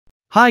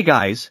Hi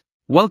guys,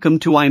 welcome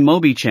to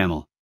iMobi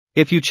channel.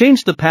 If you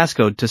changed the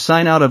passcode to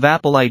sign out of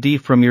Apple ID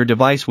from your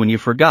device when you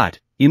forgot,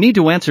 you need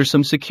to answer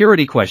some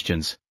security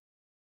questions.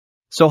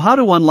 So how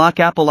to unlock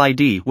Apple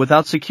ID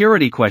without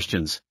security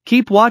questions?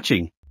 Keep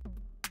watching.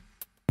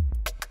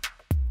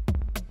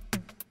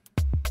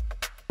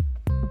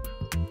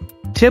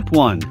 Tip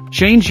 1.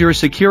 Change your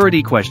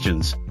security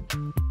questions.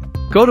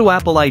 Go to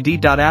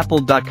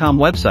appleid.apple.com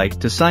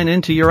website to sign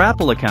into your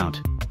Apple account.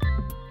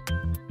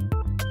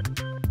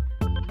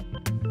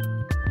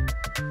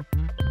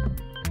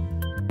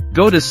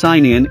 Go to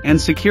Sign In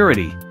and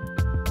Security.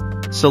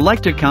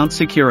 Select Account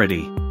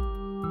Security.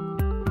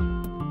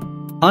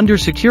 Under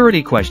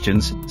Security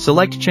Questions,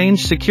 select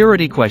Change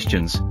Security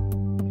Questions.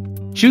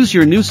 Choose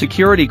your new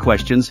security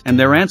questions and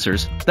their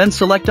answers, then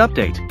select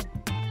Update.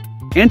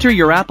 Enter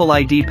your Apple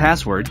ID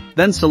password,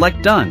 then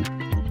select Done.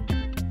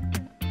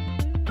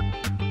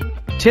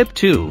 Tip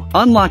 2.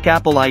 Unlock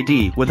Apple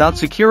ID without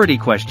security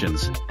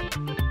questions.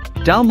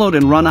 Download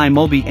and run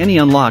iMobi Any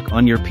Unlock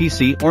on your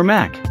PC or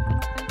Mac.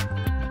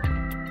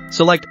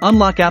 Select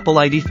Unlock Apple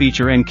ID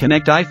feature and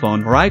connect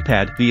iPhone or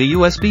iPad via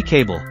USB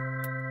cable.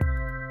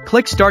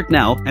 Click Start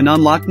Now and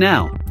Unlock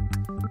Now.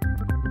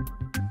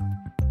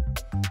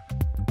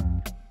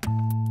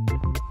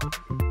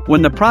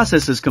 When the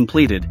process is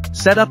completed,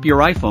 set up your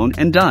iPhone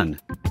and done.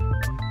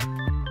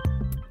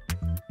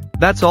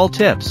 That's all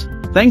tips.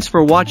 Thanks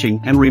for watching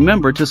and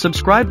remember to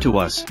subscribe to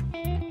us.